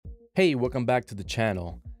Hey, welcome back to the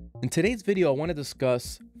channel. In today's video, I want to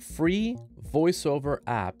discuss free voiceover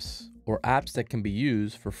apps or apps that can be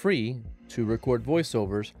used for free to record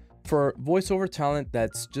voiceovers for voiceover talent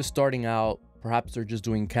that's just starting out. Perhaps they're just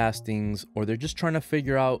doing castings or they're just trying to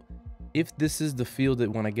figure out if this is the field they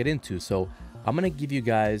want to get into. So I'm going to give you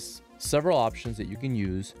guys several options that you can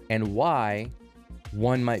use and why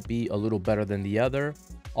one might be a little better than the other.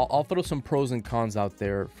 I'll throw some pros and cons out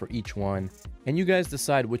there for each one, and you guys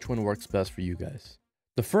decide which one works best for you guys.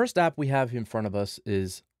 The first app we have in front of us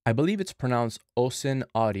is, I believe it's pronounced Osin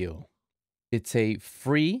Audio. It's a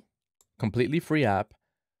free, completely free app,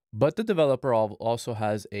 but the developer also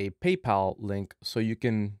has a PayPal link so you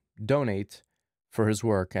can donate for his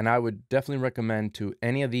work. And I would definitely recommend to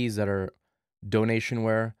any of these that are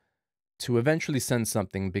donationware to eventually send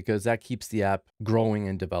something, because that keeps the app growing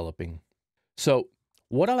and developing. So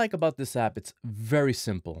what I like about this app, it's very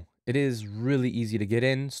simple. It is really easy to get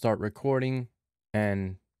in, start recording,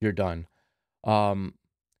 and you're done.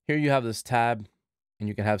 Here you have this tab, and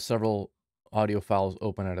you can have several audio files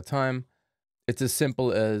open at a time. It's as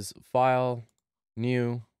simple as File,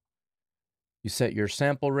 New. You set your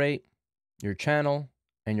sample rate, your channel,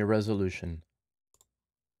 and your resolution.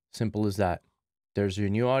 Simple as that. There's your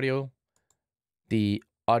new audio. The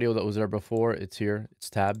audio that was there before, it's here, it's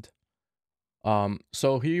tabbed.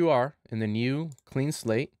 So here you are in the new clean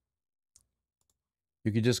slate.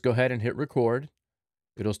 You could just go ahead and hit record.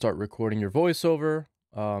 It'll start recording your voiceover.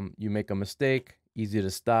 You make a mistake, easy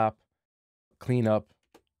to stop, clean up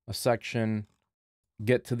a section,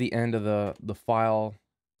 get to the end of the file,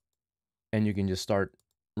 and you can just start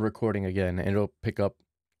recording again, and it'll pick up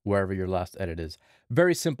wherever your last edit is.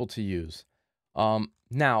 Very simple to use.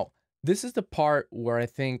 Now, this is the part where I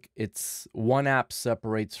think it's one app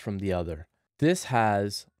separates from the other. This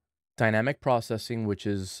has dynamic processing, which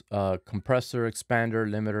is compressor, expander,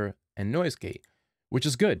 limiter, and noise gate, which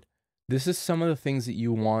is good. This is some of the things that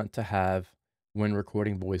you want to have when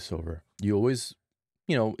recording voiceover. You always,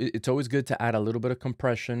 it's always good to add a little bit of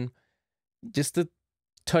compression just to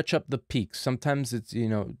touch up the peaks. Sometimes it's, you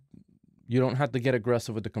don't have to get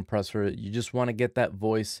aggressive with the compressor. You just want to get that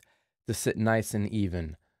voice to sit nice and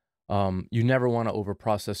even. You never want to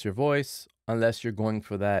overprocess your voice unless you're going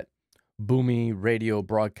for that boomy radio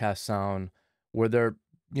broadcast sound where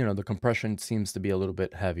the compression seems to be a little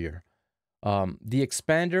bit heavier. The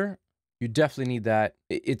expander, you definitely need that.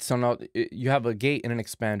 You have a gate and an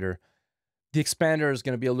expander. The expander is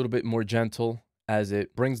going to be a little bit more gentle as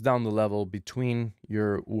it brings down the level between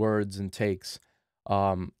your words and takes.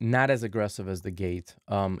 Not as aggressive as the gate.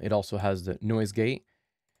 It also has the noise gate.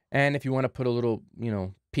 And if you want to put a little,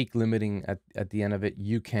 peak limiting at the end of it,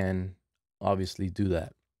 you can obviously do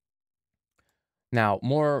that. Now,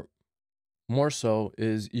 more so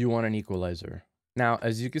is you want an equalizer. Now,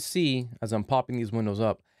 as you can see, as I'm popping these windows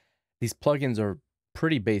up, these plugins are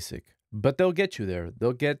pretty basic, but they'll get you there.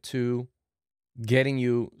 They'll get to getting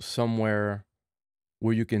you somewhere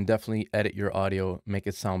where you can definitely edit your audio, make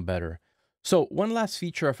it sound better. So one last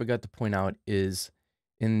feature I forgot to point out is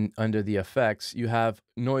under the effects, you have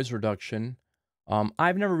noise reduction.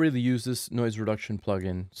 I've never really used this noise reduction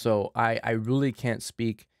plugin, so I really can't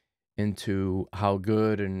speak into how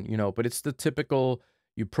good but it's the typical,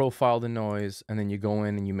 you profile the noise and then you go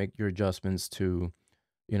in and you make your adjustments to,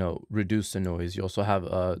 reduce the noise. You also have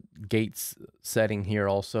a gates setting here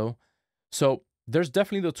also. So there's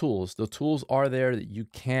definitely the tools. The tools are there that you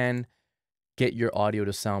can get your audio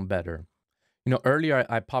to sound better. Earlier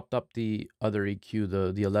I popped up the other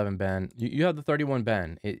EQ, the 11 band. You have the 31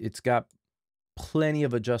 band. It's got plenty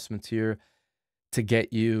of adjustments here to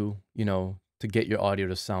get you, to get your audio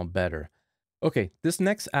to sound better. Okay, this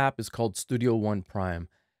next app is called Studio One Prime.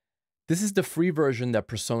 This is the free version that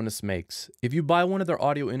Presonus makes. If you buy one of their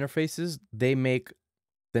audio interfaces, they make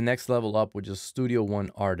the next level up, which is Studio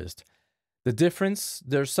One Artist. The difference,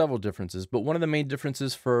 there's several differences, but one of the main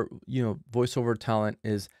differences for, voiceover talent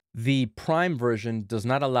is the Prime version does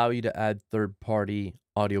not allow you to add third-party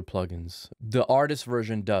audio plugins. The artist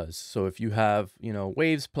version does. So if you have,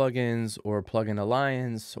 Waves plugins or Plugin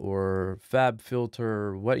Alliance or Fab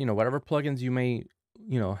Filter, whatever plugins you may,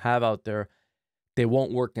 have out there, they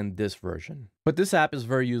won't work in this version. But this app is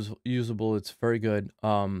very usable. It's very good.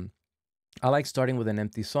 I like starting with an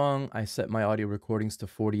empty song. I set my audio recordings to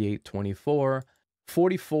 48/24.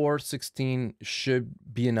 44/16 should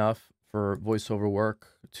be enough for voiceover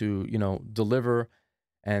work to, deliver,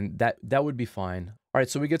 and that would be fine. All right,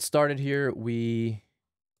 so we get started here. We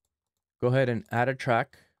go ahead and add a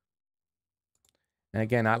track. And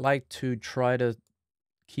again, I like to try to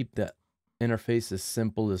keep the interface as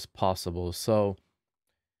simple as possible. So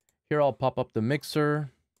here I'll pop up the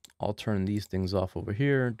mixer. I'll turn these things off over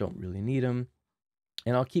here. Don't really need them.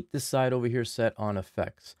 And I'll keep this side over here set on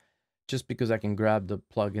effects, just because I can grab the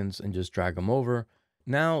plugins and just drag them over.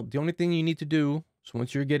 Now, the only thing you need to do, so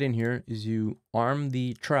once you get in here, is you arm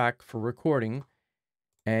the track for recording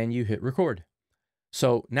and you hit record.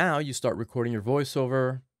 So now you start recording your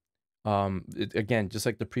voiceover. Again, just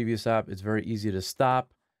like the previous app, it's very easy to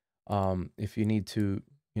stop. If you need to,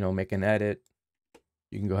 make an edit,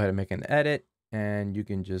 you can go ahead and make an edit, and you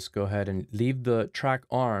can just go ahead and leave the track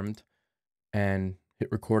armed and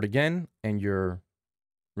hit record again, and you're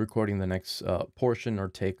recording the next portion or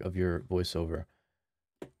take of your voiceover.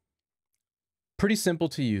 Pretty simple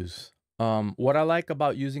to use. What I like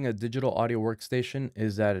about using a digital audio workstation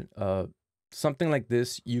is that something like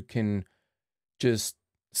this, you can just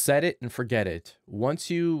set it and forget it. Once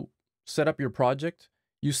you set up your project,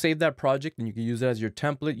 you save that project and you can use it as your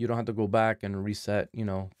template. You don't have to go back and reset,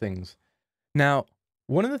 things. Now,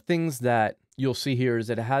 one of the things that you'll see here is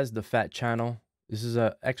that it has the fat channel. This is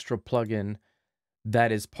an extra plugin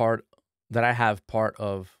that I have part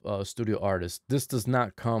of Studio Artist. This does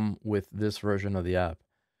not come with this version of the app.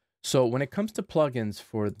 So when it comes to plugins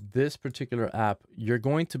for this particular app, you're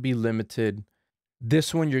going to be limited.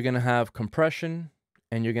 This one, you're going to have compression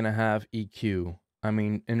and you're going to have EQ. I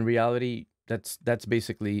mean, in reality, that's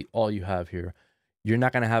basically all you have here. You're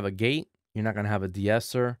not going to have a gate. You're not going to have a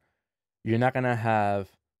de-esser. You're not going to have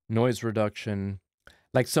noise reduction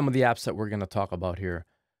like some of the apps that we're going to talk about here.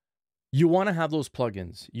 You want to have those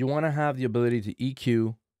plugins. You want to have the ability to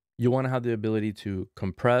EQ. You want to have the ability to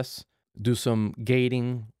compress, do some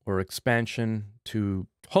gating or expansion to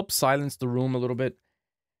help silence the room a little bit,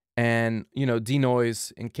 and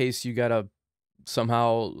denoise in case you gotta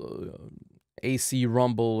somehow AC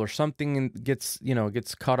rumble or something and gets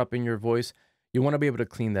caught up in your voice. You want to be able to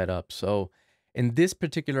clean that up. So in this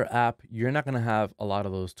particular app, you're not going to have a lot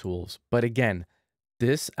of those tools. But again,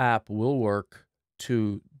 this app will work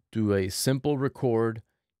to do a simple record,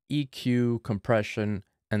 EQ, compression,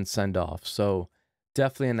 and send off. So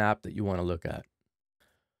definitely an app that you want to look at.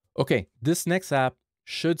 Okay, this next app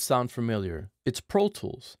should sound familiar. It's Pro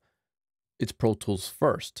Tools. It's Pro Tools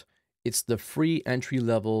First. It's the free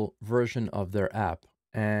entry-level version of their app.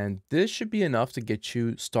 And this should be enough to get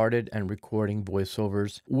you started and recording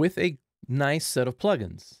voiceovers with a nice set of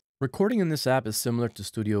plugins. Recording in this app is similar to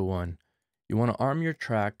Studio One. You want to arm your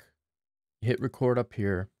track, hit record up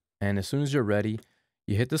here, and as soon as you're ready,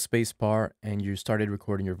 you hit the space bar and you started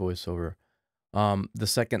recording your voiceover. The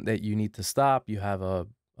second that you need to stop, you have a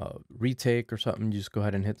retake or something, you just go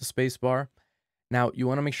ahead and hit the space bar. Now, you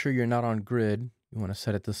want to make sure you're not on grid. You want to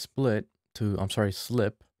set it to slip.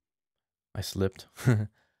 I slipped.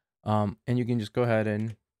 And you can just go ahead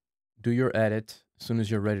and do your edit as soon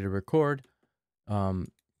as you're ready to record.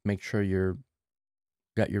 Make sure you're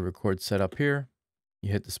got your record set up here.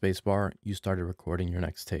 You hit the space bar, you started recording your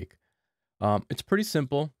next take. It's pretty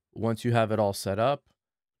simple once you have it all set up.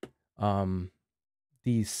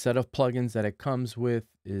 The set of plugins that it comes with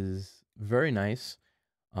is very nice.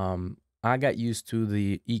 I got used to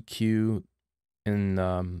the EQ in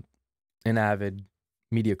Avid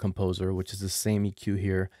Media Composer, which is the same EQ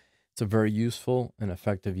here. It's a very useful and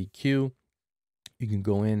effective EQ. You can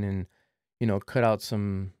go in and, cut out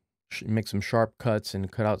make some sharp cuts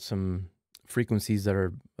and cut out some frequencies that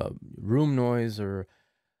are room noise or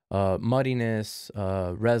muddiness,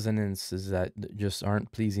 resonances that just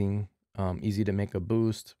aren't pleasing. Easy to make a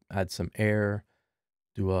boost, add some air,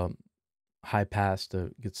 do a high pass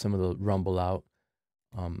to get some of the rumble out.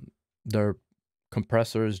 Their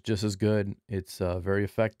compressor is just as good. It's very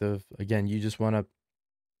effective. Again, you just want to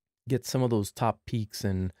get some of those top peaks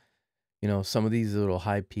and some of these little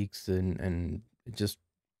high peaks and just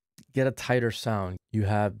get a tighter sound. You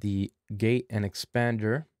have the gate and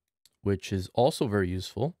expander, which is also very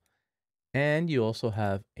useful, and you also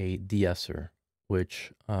have a de-esser,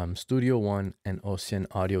 which Studio One and Ocean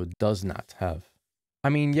Audio does not have. I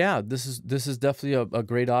mean, yeah, this is definitely a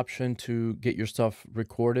great option to get your stuff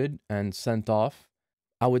recorded and sent off.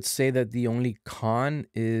 I would say that the only con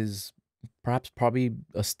is probably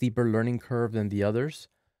a steeper learning curve than the others,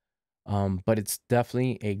 but it's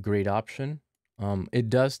definitely a great option. It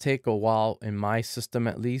does take a while, in my system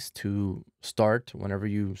at least, to start. Whenever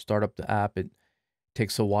you start up the app, it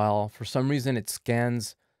takes a while. For some reason, it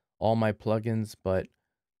scans all my plugins, but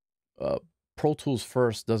Pro Tools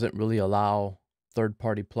First doesn't really allow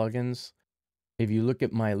third-party plugins. If you look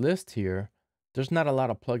at my list here, there's not a lot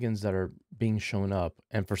of plugins that are being shown up.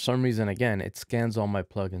 And for some reason, again, it scans all my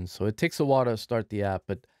plugins. So it takes a while to start the app,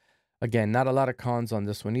 but again, not a lot of cons on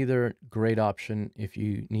this one either. Great option if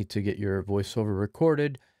you need to get your voiceover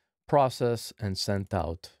recorded, processed, and sent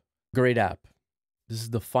out. Great app. This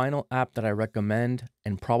is the final app that I recommend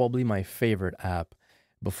and probably my favorite app.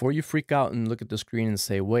 Before you freak out and look at the screen and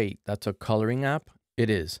say, wait, that's a coloring app, it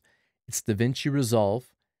is. It's DaVinci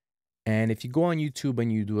Resolve. And if you go on YouTube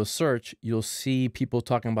and you do a search, you'll see people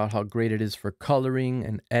talking about how great it is for coloring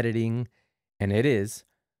and editing, and it is.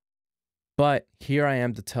 But here I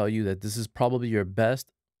am to tell you that this is probably your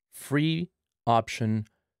best free option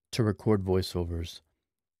to record voiceovers.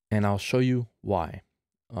 And I'll show you why.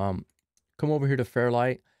 Come over here to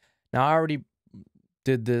Fairlight. Now I already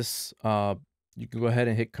did this. You can go ahead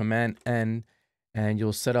and hit Command N and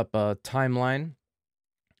you'll set up a timeline.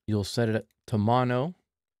 You'll set it to mono.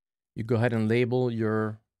 You go ahead and label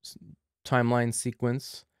your timeline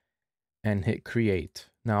sequence and hit create.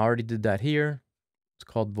 Now I already did that here. It's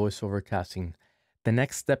called voiceover casting. The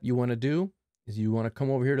next step you want to do is you want to come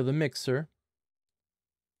over here to the mixer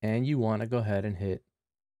and you want to go ahead and hit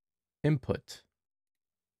input.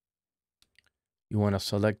 You want to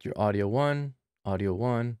select your audio 1,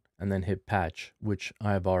 and then hit patch, which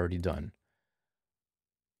I've already done.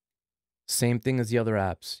 Same thing as the other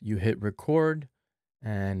apps. You hit record,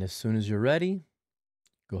 and as soon as you're ready,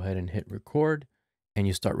 go ahead and hit record, and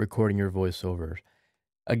you start recording your voiceover.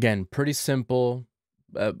 Again, pretty simple.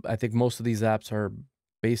 I think most of these apps are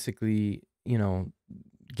basically,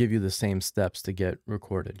 give you the same steps to get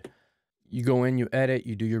recorded. You go in, you edit,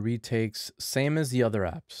 you do your retakes, same as the other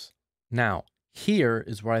apps. Now, here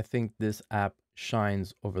is where I think this app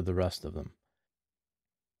shines over the rest of them.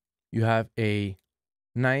 You have a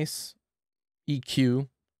nice EQ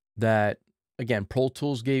that, again, Pro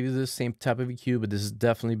Tools gave you the same type of EQ, but this is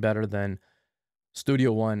definitely better than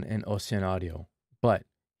Studio One and Ocean Audio. But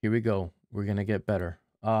here we go. We're going to get better.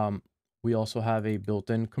 We also have a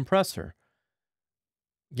built-in compressor.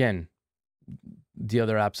 Again, the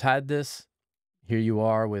other apps had this. Here you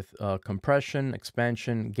are with compression,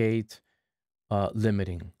 expansion, gate,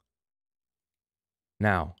 limiting.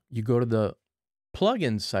 Now, you go to the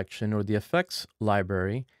plugins section or the effects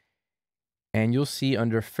library, and you'll see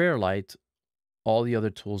under Fairlight all the other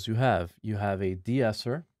tools you have. You have a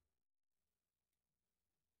de-esser.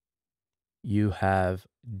 You have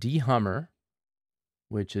de-hummer,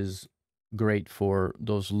 which is great for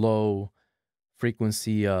those low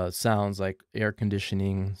frequency sounds like air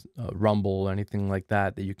conditioning, rumble, anything like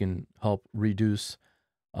that you can help reduce.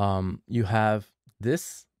 You have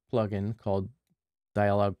this plugin called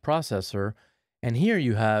Dialogue Processor, and here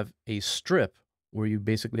you have a strip where you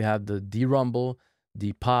basically have the de-rumble,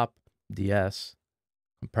 de-pop, de-ess,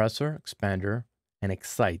 compressor, expander, and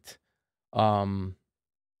excite.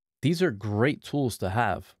 These are great tools to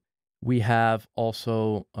have. We have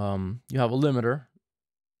also, you have a limiter.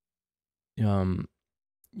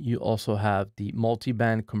 You also have the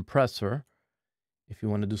multi-band compressor. If you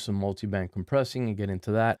want to do some multi-band compressing and get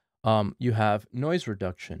into that, you have noise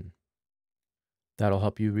reduction. That'll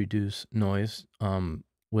help you reduce noise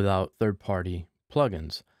without third-party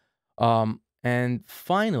plugins. And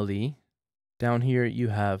finally, down here, you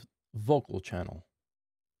have vocal channel.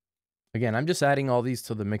 Again, I'm just adding all these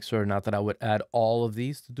to the mixer. Not that I would add all of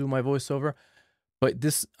these to do my voiceover, but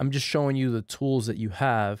I'm just showing you the tools that you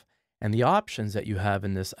have and the options that you have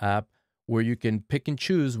in this app where you can pick and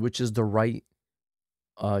choose which is the right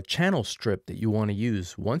channel strip that you want to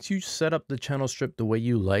use. Once you set up the channel strip the way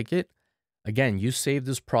you like it, again, you save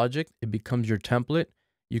this project, it becomes your template.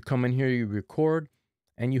 You come in here, you record,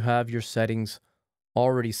 and you have your settings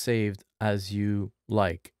already saved as you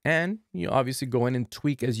like. And you obviously go in and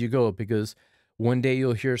tweak as you go, because one day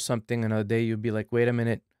you'll hear something, another day you'll be like, wait a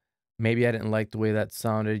minute, maybe I didn't like the way that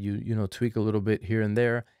sounded. You know, tweak a little bit here and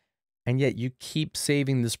there. And yet you keep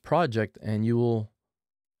saving this project and you will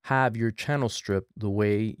have your channel strip the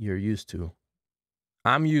way you're used to.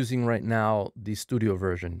 I'm using right now the studio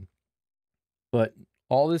version, but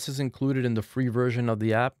all this is included in the free version of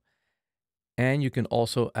the app. And you can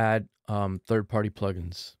also add third-party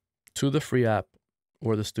plugins to the free app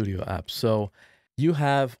or the studio app. So you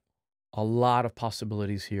have a lot of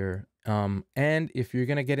possibilities here. And if you're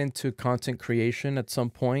going to get into content creation at some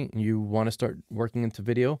point and you want to start working into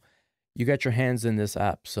video, you got your hands in this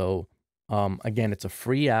app. So again, it's a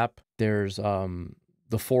free app. There's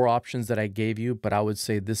the 4 options that I gave you, but I would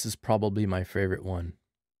say this is probably my favorite one.